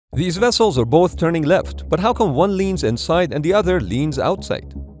These vessels are both turning left, but how come one leans inside and the other leans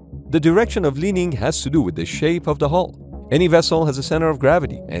outside? The direction of leaning has to do with the shape of the hull. Any vessel has a center of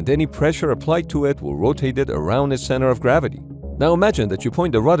gravity, and any pressure applied to it will rotate it around its center of gravity. Now imagine that you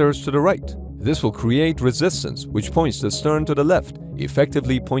point the rudders to the right. This will create resistance, which points the stern to the left,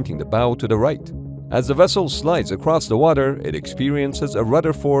 effectively pointing the bow to the right. As the vessel slides across the water, it experiences a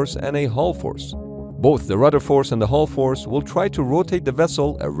rudder force and a hull force. Both the rudder force and the hull force will try to rotate the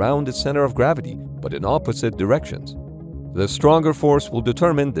vessel around its center of gravity, but in opposite directions. The stronger force will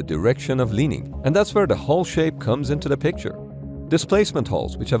determine the direction of leaning, and that's where the hull shape comes into the picture. Displacement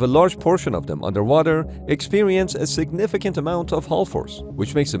hulls, which have a large portion of them underwater, experience a significant amount of hull force,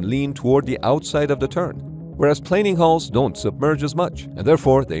 which makes them lean toward the outside of the turn, whereas planing hulls don't submerge as much, and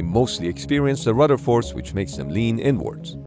therefore they mostly experience the rudder force, which makes them lean inwards.